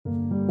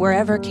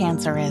Wherever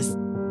cancer is,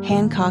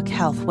 Hancock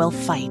Health will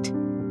fight.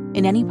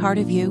 In any part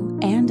of you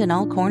and in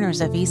all corners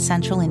of East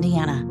Central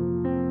Indiana.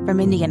 From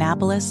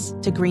Indianapolis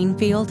to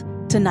Greenfield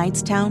to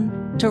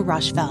Knightstown to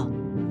Rushville.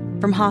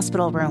 From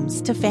hospital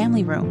rooms to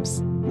family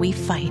rooms, we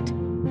fight.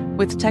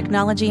 With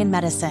technology and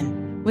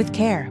medicine, with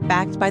care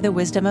backed by the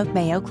wisdom of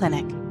Mayo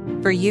Clinic.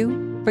 For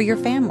you, for your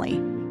family,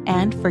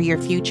 and for your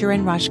future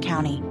in Rush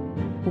County.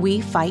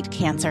 We fight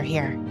cancer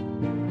here.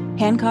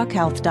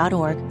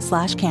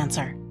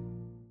 HancockHealth.org/cancer.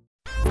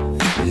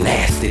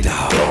 Nasty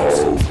dogs.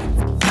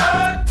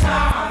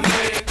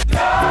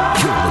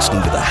 You're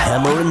listening to the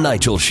Hammer and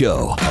Nigel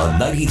Show on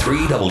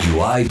 93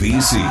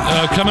 WIBC.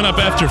 Coming up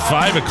after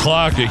 5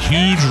 o'clock, a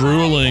huge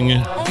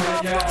ruling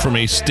from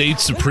a state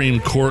Supreme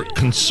Court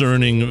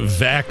concerning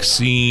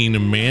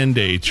vaccine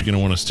mandates. You're going to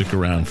want to stick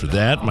around for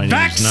that. My name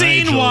Vaccine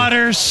is Nigel.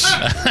 Waters.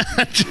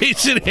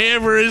 Jason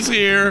Hammer is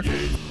here.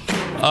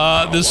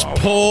 This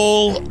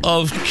poll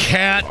of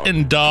cat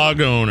and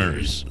dog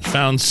owners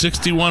found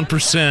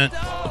 61%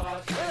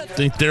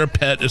 think their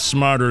pet is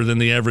smarter than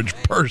the average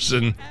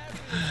person.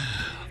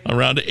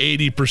 Around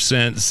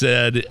 80%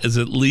 said is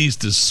at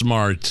least as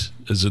smart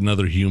as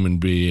another human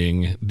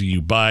being. Do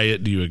you buy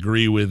it? Do you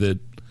agree with it?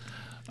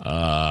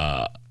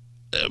 My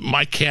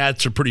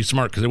cats are pretty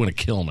smart because they want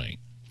to kill me.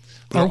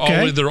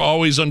 They're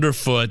always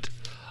underfoot.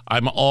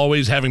 I'm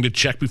always having to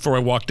check before I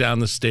walk down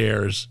the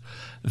stairs.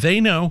 They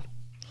know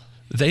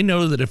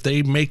that if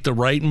they make the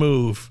right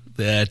move,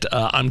 that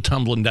I'm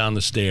tumbling down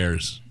the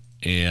stairs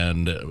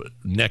and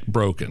neck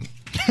broken.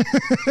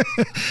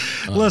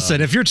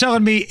 Listen, if you're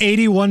telling me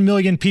 81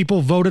 million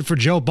people voted for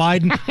Joe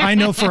Biden, I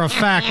know for a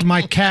fact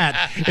my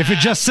cat, if it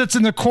just sits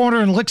in the corner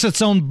and licks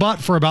its own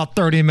butt for about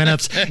 30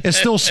 minutes, is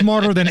still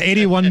smarter than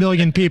 81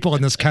 million people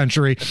in this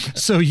country.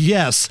 So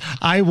yes,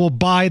 I will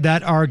buy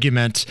that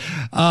argument.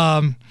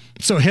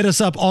 So hit us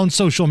up on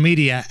social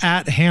media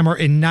at Hammer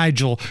and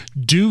Nigel.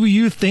 Do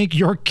you think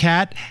your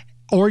cat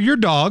or your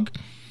dog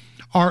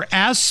are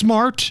as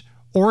smart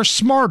or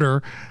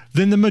smarter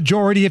than the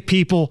majority of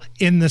people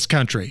in this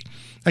country?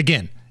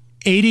 Again,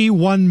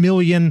 81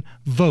 million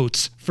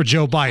votes for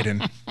Joe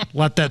Biden.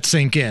 Let that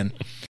sink in.